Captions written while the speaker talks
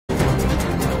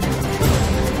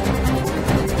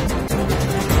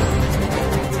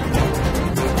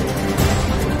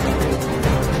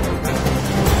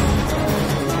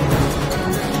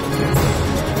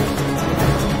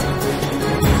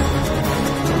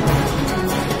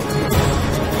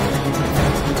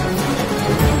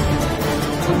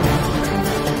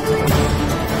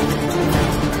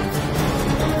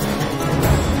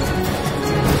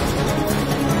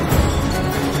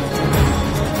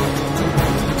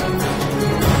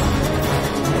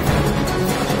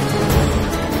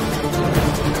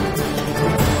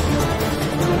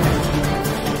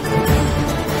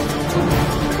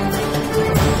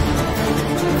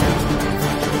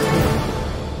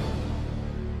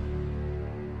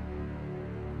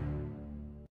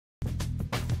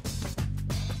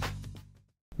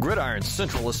Gridiron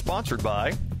Central is sponsored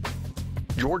by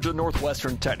Georgia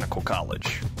Northwestern Technical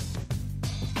College,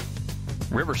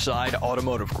 Riverside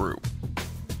Automotive Group.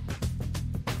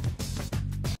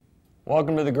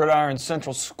 Welcome to the Gridiron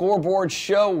Central Scoreboard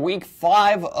Show. Week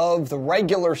 5 of the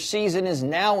regular season is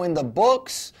now in the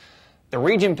books. The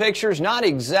region picture's not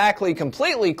exactly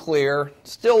completely clear,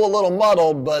 still a little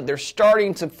muddled, but they're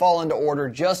starting to fall into order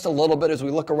just a little bit as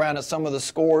we look around at some of the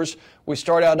scores. We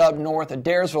start out up north at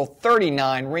Adairsville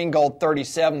 39, Ringgold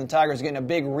 37. The Tigers getting a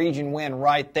big region win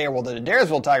right there. Well, the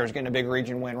Adairsville Tigers getting a big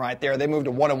region win right there. They moved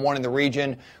to 1-1 in the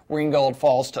region. Ringgold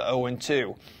falls to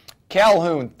 0-2.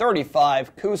 Calhoun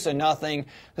 35, Coosa nothing.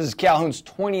 This is Calhoun's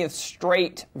 20th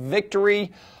straight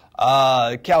victory.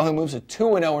 Calhoun moves to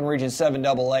 2-0 in Region 7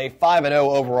 AA, 5-0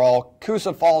 overall.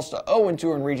 Coosa falls to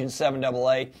 0-2 in Region 7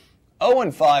 AA,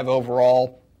 0-5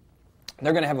 overall.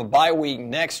 They're going to have a bye week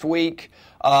next week.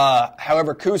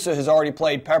 However, Coosa has already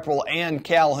played Pepperell and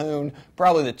Calhoun,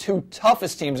 probably the two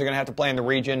toughest teams they're going to have to play in the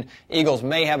region. Eagles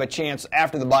may have a chance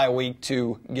after the bye week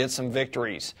to get some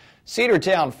victories.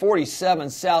 Cedartown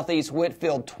 47, Southeast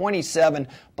Whitfield 27.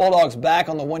 Bulldogs back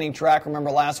on the winning track.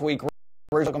 Remember last week,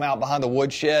 took them out behind the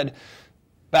woodshed.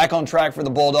 Back on track for the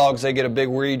Bulldogs. They get a big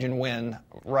region win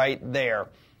right there.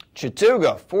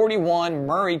 Chattooga 41,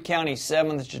 Murray County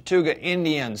 7. The Chattooga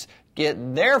Indians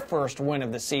get their first win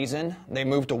of the season. They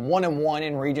move to 1-1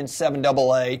 in Region 7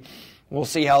 AA. We'll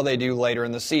see how they do later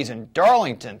in the season.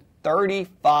 Darlington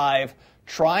 35,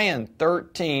 Tryon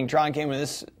 13. Tryon came in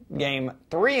this game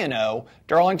 3-0.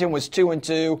 Darlington was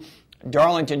 2-2.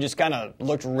 Darlington just kind of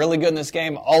looked really good in this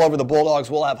game, all over the Bulldogs.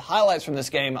 We'll have highlights from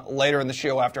this game later in the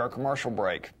show after our commercial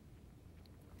break.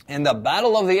 In the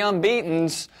Battle of the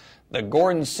Unbeatens, the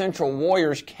Gordon Central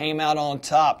Warriors came out on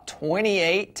top,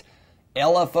 28,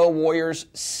 LFO Warriors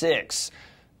 6.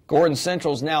 Gordon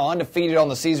Central is now undefeated on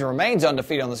the season, remains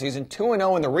undefeated on the season,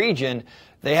 2-0 in the region.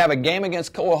 They have a game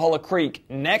against Coahulla Creek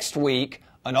next week,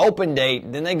 an open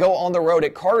date. Then they go on the road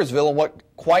at Cartersville in what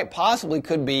quite possibly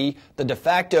could be the de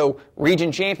facto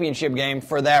region championship game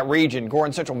for that region.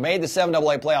 Gordon Central made the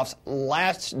 7AA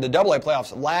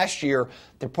playoffs last year.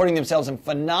 They're putting themselves in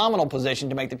phenomenal position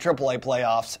to make the AAA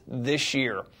playoffs this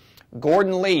year.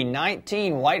 Gordon Lee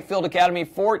 19, Whitefield Academy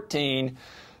 14.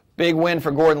 Big win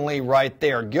for Gordon Lee right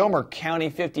there. Gilmer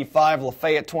County 55,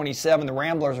 Lafayette 27. The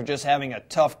Ramblers are just having a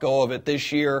tough go of it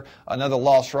this year. Another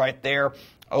loss right there.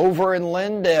 Over in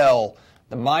Lindale,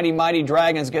 the Mighty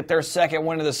Dragons get their second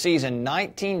win of the season,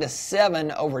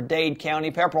 19-7 over Dade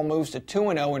County. Pepperell moves to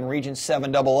 2-0 in Region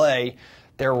 7 AA.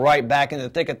 They're right back in the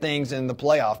thick of things in the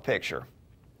playoff picture.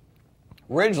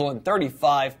 Ridgeland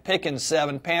 35, Pickens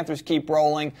 7. Panthers keep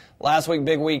rolling. Last week,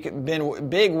 big win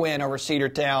over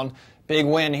Cedartown. Big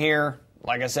win here.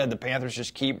 Like I said, the Panthers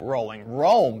just keep rolling.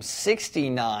 Rome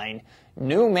 69.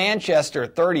 New Manchester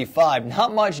 35.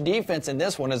 Not much defense in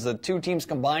this one as the two teams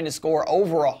combined to score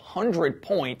over 100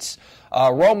 points.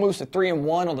 Rome moves to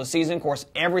 3-1 on the season. Of course,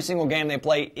 every single game they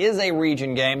play is a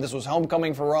region game. This was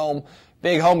homecoming for Rome.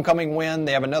 Big homecoming win.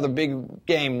 They have another big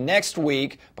game next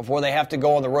week before they have to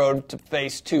go on the road to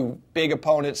face two big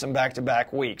opponents in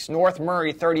back-to-back weeks. North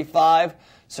Murray 35.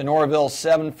 Sonoraville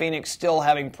 7. Phoenix still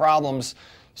having problems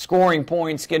scoring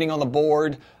points, getting on the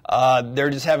board. They're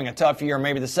just having a tough year.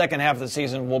 Maybe the second half of the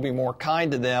season will be more kind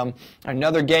to them.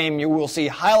 Another game you will see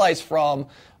highlights from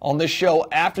on this show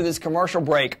after this commercial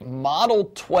break.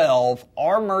 Model 12,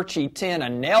 Armurchie 10, a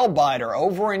nail-biter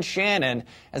over in Shannon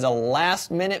as a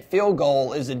last-minute field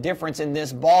goal is the difference in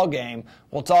this ball game.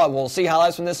 We'll see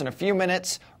highlights from this in a few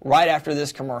minutes right after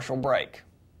this commercial break.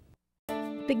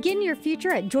 Begin your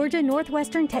future at Georgia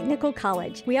Northwestern Technical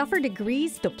College. We offer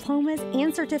degrees, diplomas,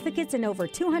 and certificates in over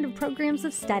 200 programs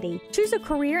of study. Choose a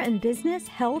career in business,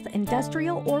 health,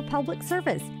 industrial, or public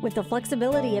service. With the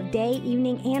flexibility of day,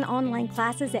 evening, and online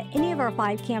classes at any of our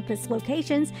 5 campus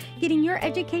locations, getting your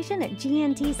education at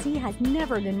GNTC has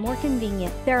never been more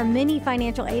convenient. There are many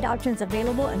financial aid options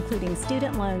available, including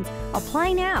student loans.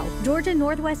 Apply now. Georgia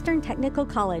Northwestern Technical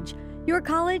College. Your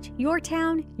college, your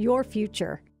town, your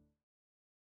future.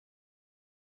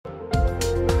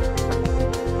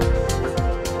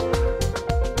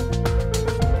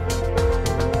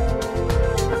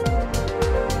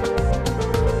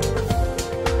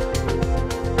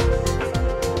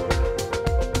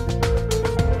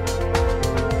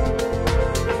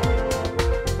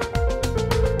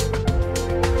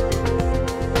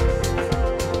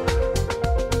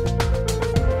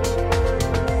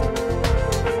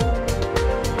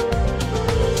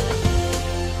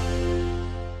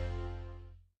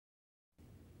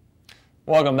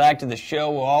 Welcome back to the show.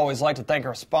 We'll always like to thank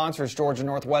our sponsors, Georgia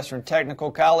Northwestern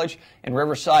Technical College and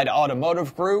Riverside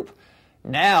Automotive Group.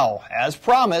 Now, as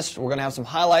promised, we're going to have some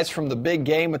highlights from the big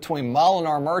game between Model and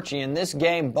Armurchie. In this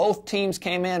game, both teams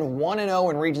came in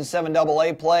 1-0 in Region 7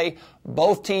 AA play.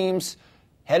 Both teams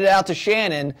headed out to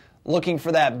Shannon looking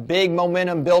for that big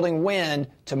momentum-building win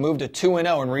to move to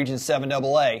 2-0 in Region 7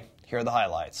 AA. Here are the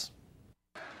highlights.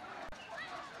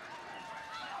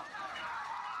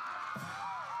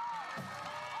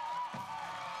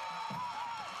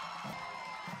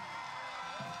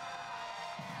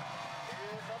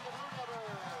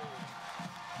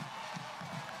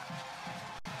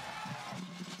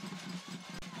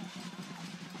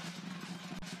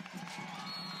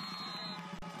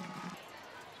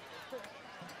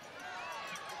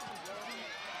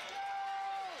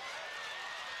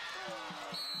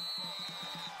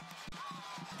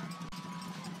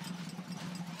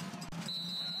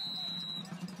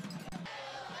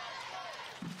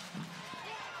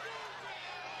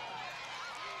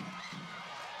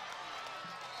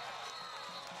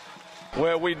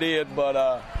 Well, we did,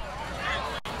 but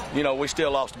you know, we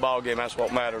still lost the ball game. That's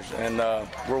what matters, and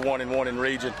we're 1-1 in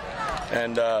region.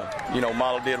 And you know,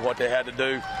 Model did what they had to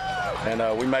do,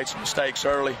 and we made some mistakes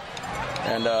early,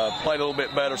 and played a little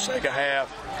bit better second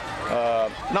half.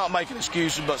 Not making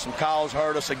excuses, but some calls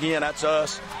hurt us. Again, that's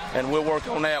us, and we'll work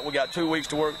on that. We got 2 weeks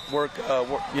to work,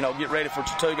 you know, get ready for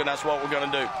Chattooga, and that's what we're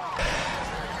going to do.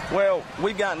 Well,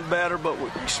 we've gotten better, but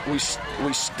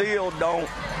we still don't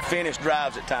finish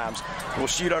drives at times. We'll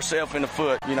shoot ourselves in the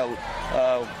foot, you know,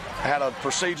 had a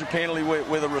procedure penalty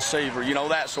with a receiver, you know,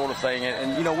 that sort of thing.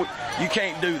 And you know, you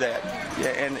can't do that.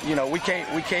 And, you know, we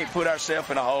can't put ourselves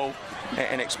in a hole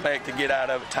and expect to get out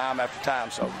of it time after time.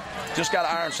 So just got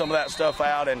to iron some of that stuff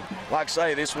out. And like I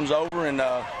say, this one's over, and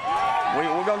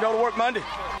we're going to go to work Monday.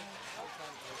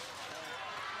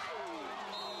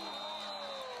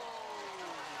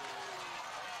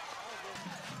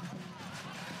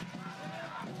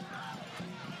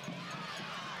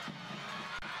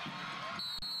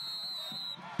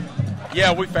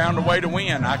 Yeah, we found a way to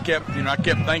win. I kept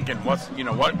thinking, what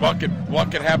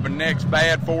could happen next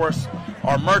bad for us?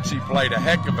 Armurchie played a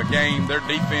heck of a game. Their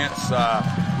defense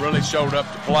really showed up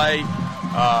to play.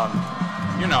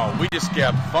 You know, we just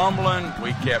kept fumbling.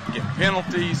 We kept getting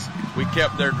penalties. We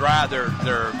kept their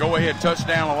go-ahead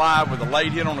touchdown alive with a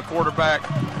late hit on the quarterback.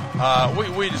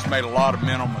 We just made a lot of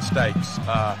mental mistakes.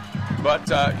 But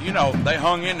you know, they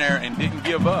hung in there and didn't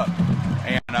give up.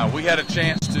 And we had a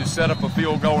chance to set up a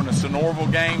field goal in the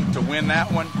Sonorville game to win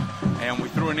that one, and we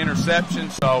threw an interception.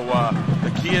 So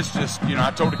the kids just, you know, I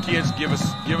told the kids, give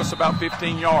us about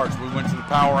 15 yards. We went to the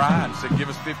power eye and said, give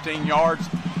us 15 yards,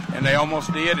 and they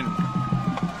almost did, and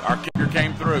our kicker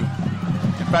came through.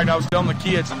 In fact, I was telling the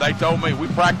kids, and they told me we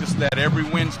practice that every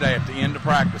Wednesday at the end of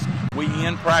practice. We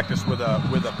end practice with a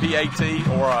PAT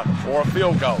or a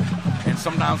field goal, and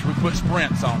sometimes we put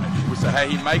sprints on it. We say, hey,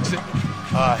 he makes it.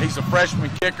 He's a freshman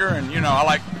kicker, and you know, I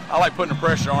like putting the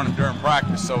pressure on him during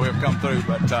practice, so he'll come through.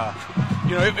 But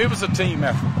you know, it was a team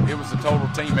effort. It was a total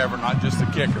team effort, not just the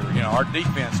kicker. You know, our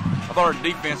defense. I thought our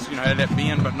defense, you know, had that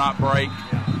bend but not break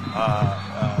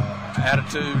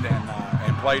attitude,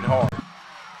 and played hard.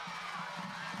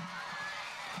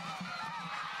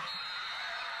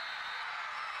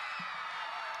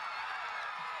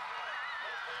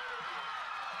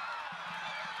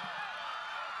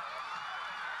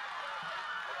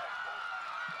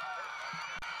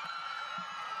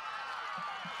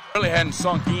 Really hadn't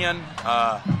sunk in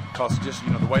because just, you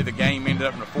know, the way the game ended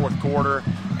up in the fourth quarter,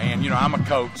 and you know, I'm a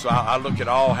coach, so I look at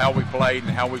all how we played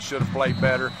and how we should have played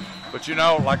better. But you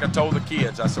know, like I told the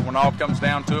kids, I said, when all comes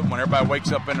down to it, when everybody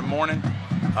wakes up in the morning,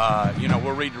 you know,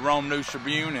 we'll read the Rome News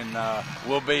Tribune, and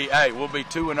we'll be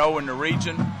 2-0 in the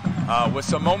region with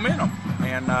some momentum.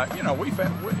 And you know, we've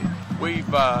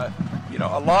you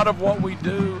know, a lot of what we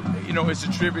do, you know, is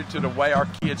attributed to the way our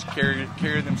kids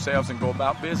carry themselves and go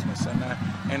about business,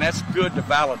 and that's good to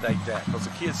validate that, because the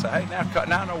kids say, hey, now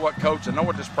I know what coach, I know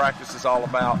what this practice is all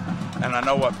about, and I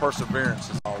know what perseverance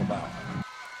is all about.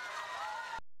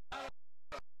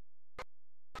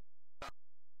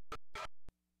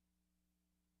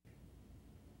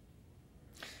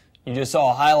 You just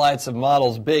saw highlights of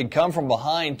Model's big come from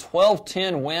behind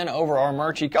 12-10 win over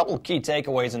Armurchie. A couple of key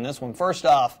takeaways in this one. First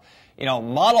off, you know,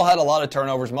 Model had a lot of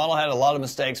turnovers. Model had a lot of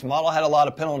mistakes. Model had a lot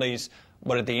of penalties.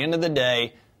 But at the end of the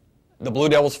day, the Blue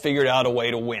Devils figured out a way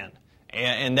to win.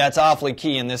 And that's awfully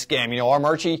key in this game. You know,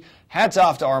 Armurchie, hats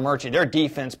off to Armurchie. Their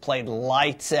defense played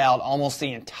lights out almost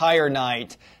the entire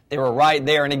night. They were right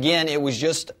there. And again, it was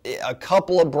just a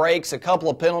couple of breaks, a couple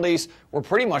of penalties were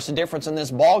pretty much the difference in this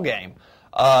ball game.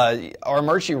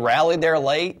 Armurchie rallied there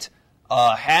late,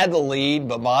 had the lead,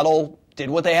 but Model did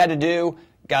what they had to do,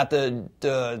 got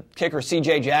the kicker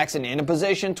C.J. Jackson in a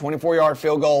position, 24-yard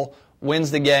field goal,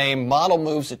 wins the game. Model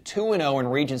moves to 2-0 in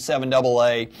Region 7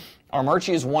 AA.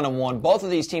 Armuchee is 1-1. Both of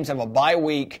these teams have a bye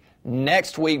week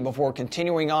next week before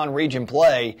continuing on region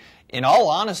play. In all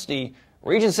honesty,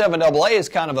 Region 7 AA is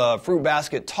kind of a fruit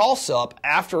basket toss-up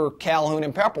after Calhoun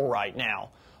and Pepperell right now.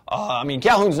 I mean,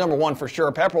 Calhoun's number 1 for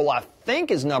sure. Pepperell, I think,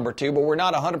 is number 2, but we're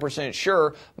not 100%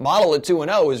 sure. Model at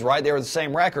 2-0 is right there with the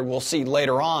same record. We'll see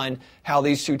later on how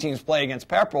these two teams play against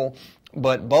Pepperell.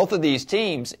 But both of these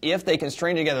teams, if they can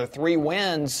string together 3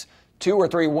 wins, 2 or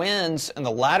 3 wins in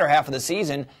the latter half of the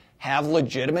season, have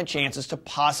legitimate chances to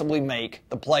possibly make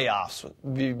the playoffs.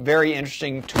 It'll be very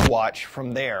interesting to watch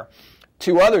from there.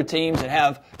 2 other teams that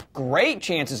have great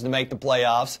chances to make the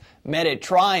playoffs met at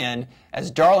Tryon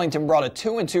as Darlington brought a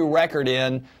 2-2 record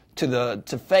in to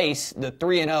face the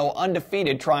 3-0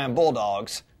 undefeated Tryon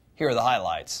Bulldogs. Here are the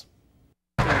highlights.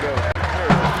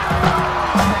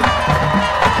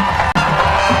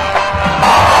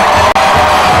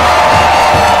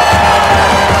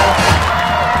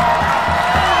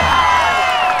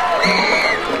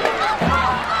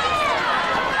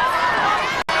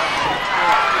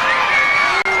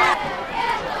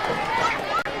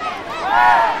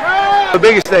 The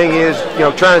biggest thing is,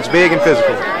 Tryon's big and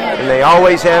physical, and they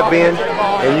always have been,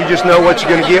 and you just know what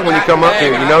you're going to get when you come up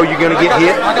here. You know you're going to get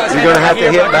hit, you're going to have to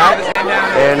hit back,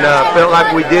 and felt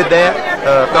like we did that.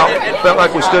 Felt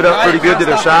like we stood up pretty good to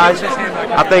their size.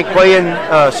 I think playing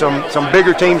some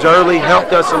bigger teams early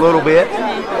helped us a little bit,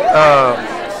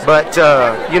 but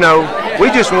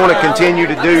we just want to continue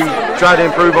to try to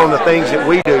improve on the things that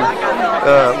we do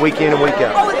week in and week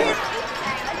out.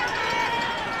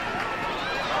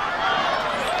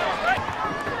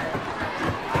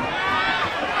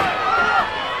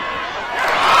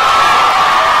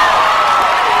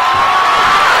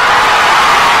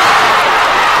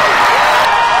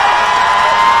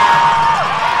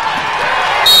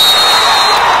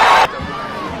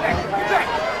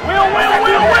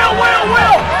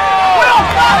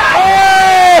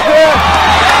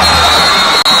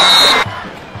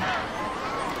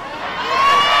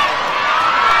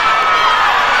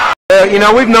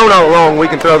 We've known all along we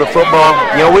can throw the football.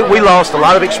 We lost a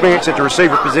lot of experience at the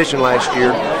receiver position last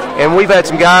year, and we've had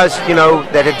some guys,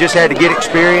 that have just had to get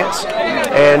experience.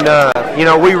 And,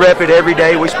 we rep it every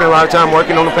day. We spend a lot of time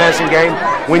working on the passing game.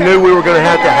 We knew we were going to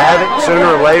have it sooner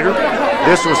or later.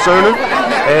 This was sooner.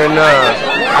 And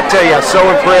I tell you, I was so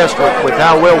impressed with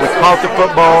how well we caught the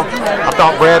football. I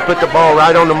thought Brad put the ball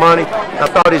right on the money. I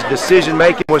thought his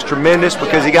decision-making was tremendous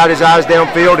because he got his eyes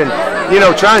downfield. And,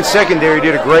 Tryon secondary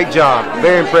did a great job.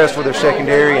 Very impressed with their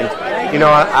secondary. And,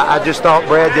 I just thought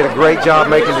Brad did a great job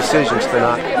making decisions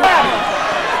tonight.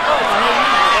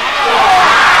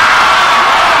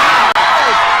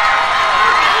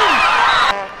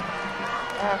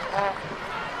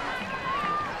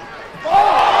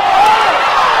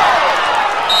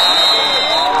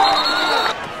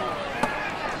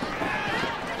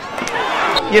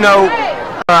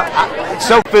 It's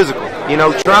so physical.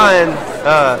 Tryon,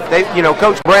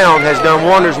 Coach Brown has done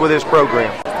wonders with this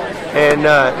program. And,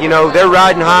 they're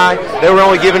riding high. They were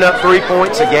only giving up 3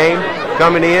 points a game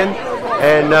coming in.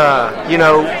 And,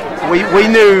 we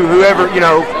knew whoever,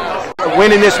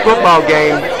 winning this football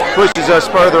game pushes us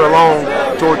further along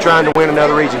toward trying to win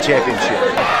another region championship.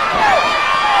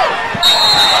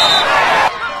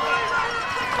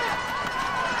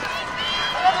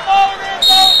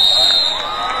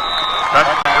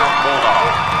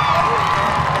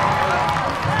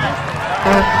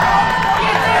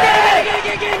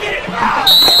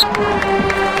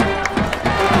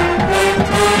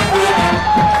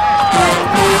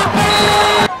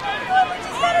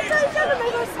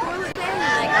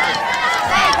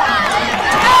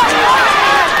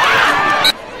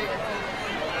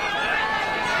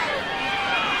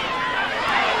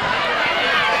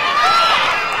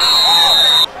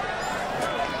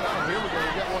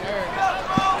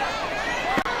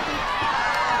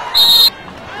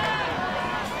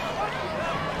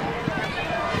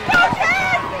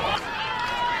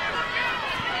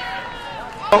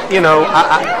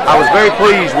 I was very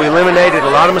pleased. We eliminated a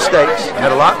lot of mistakes,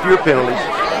 had a lot fewer penalties,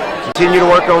 continue to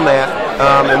work on that,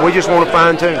 and we just want to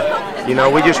fine-tune.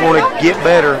 We just want to get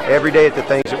better every day at the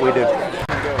things that we do.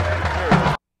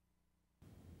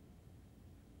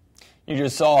 You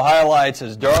just saw highlights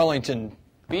as Darlington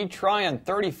beat Tryon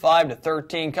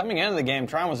 35-13. Coming into the game,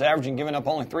 Tryon was averaging giving up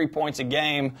only 3 points a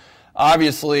game.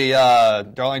 Obviously,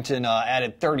 Darlington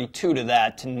added 32 to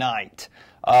that tonight.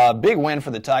 Big win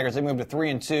for the Tigers. They moved to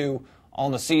 3-2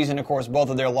 on the season. Of course, both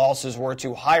of their losses were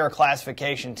to higher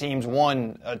classification teams.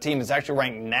 One, a team that's actually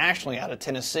ranked nationally out of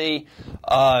Tennessee.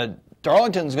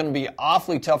 Darlington's going to be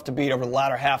awfully tough to beat over the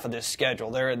latter half of this schedule.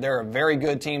 They're a very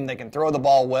good team. They can throw the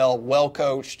ball well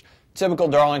coached. Typical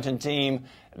Darlington team.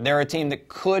 They're a team that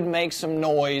could make some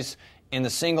noise in the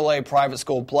single-A private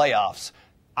school playoffs.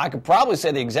 I could probably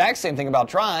say the exact same thing about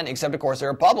Tryon, except, of course, they're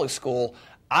a public school.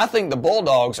 I think the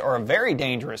Bulldogs are a very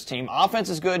dangerous team. Offense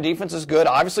is good, defense is good.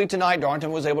 Obviously, tonight,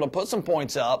 Darlington was able to put some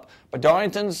points up, but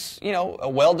Darlington's, a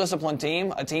well-disciplined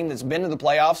team, a team that's been to the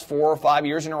playoffs 4 or 5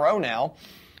 years in a row now.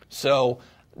 So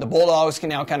the Bulldogs can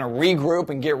now kind of regroup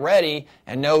and get ready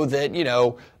and know that,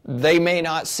 they may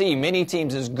not see many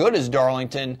teams as good as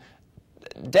Darlington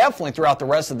definitely throughout the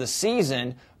rest of the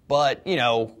season, but,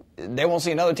 they won't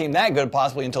see another team that good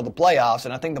possibly until the playoffs,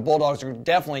 and I think the Bulldogs are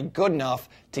definitely good enough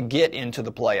to get into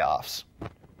the playoffs.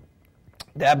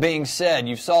 That being said,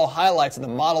 you saw highlights of the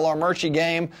Model R Murchie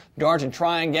game,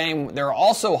 Darlington-Tryon game. There are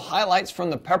also highlights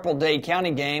from the Pepperell-Dade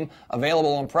County game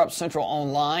available on Prep Central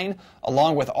online,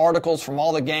 along with articles from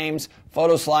all the games,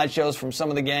 photo slideshows from some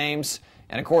of the games.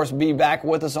 And, of course, be back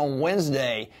with us on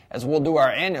Wednesday as we'll do our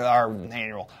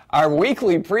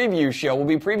weekly preview show. We'll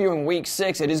be previewing Week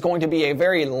 6. It is going to be a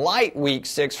very light Week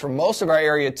 6 for most of our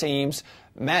area teams.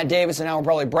 Matt Davis and I will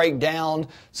probably break down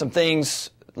some things,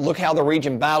 look how the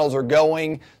region battles are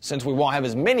going, since we won't have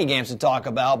as many games to talk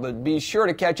about. But be sure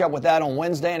to catch up with that on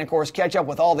Wednesday and, of course, catch up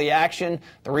with all the action.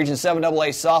 The Region 7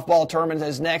 AA softball tournament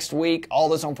is next week. All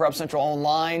this on Prep Central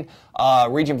Online.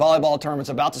 Region volleyball tournament's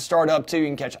about to start up, too. You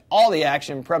can catch all the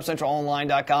action,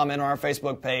 PrepCentralOnline.com, and on our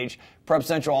Facebook page,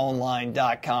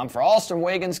 PrepCentralOnline.com. For Austin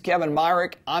Wiggins, Kevin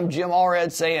Myrick, I'm Jim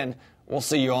Allred saying we'll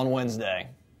see you on Wednesday.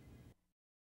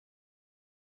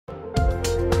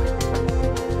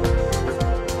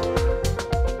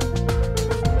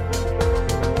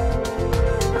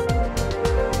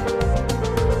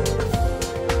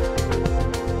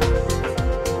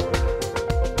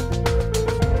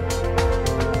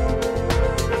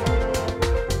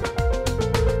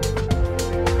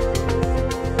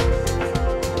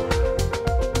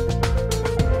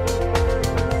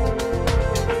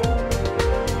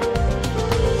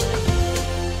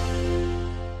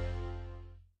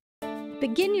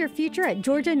 Begin your future at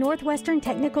Georgia Northwestern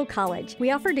Technical College.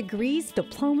 We offer degrees,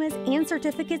 diplomas, and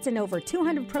certificates in over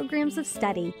 200 programs of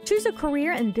study. Choose a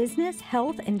career in business,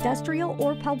 health, industrial,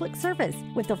 or public service.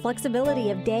 With the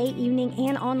flexibility of day, evening,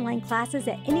 and online classes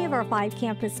at any of our 5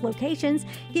 campus locations,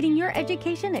 getting your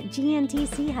education at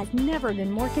GNTC has never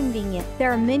been more convenient.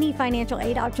 There are many financial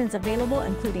aid options available,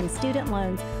 including student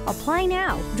loans. Apply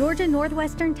now. Georgia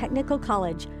Northwestern Technical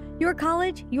College. Your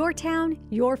college, your town,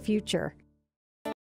 your future.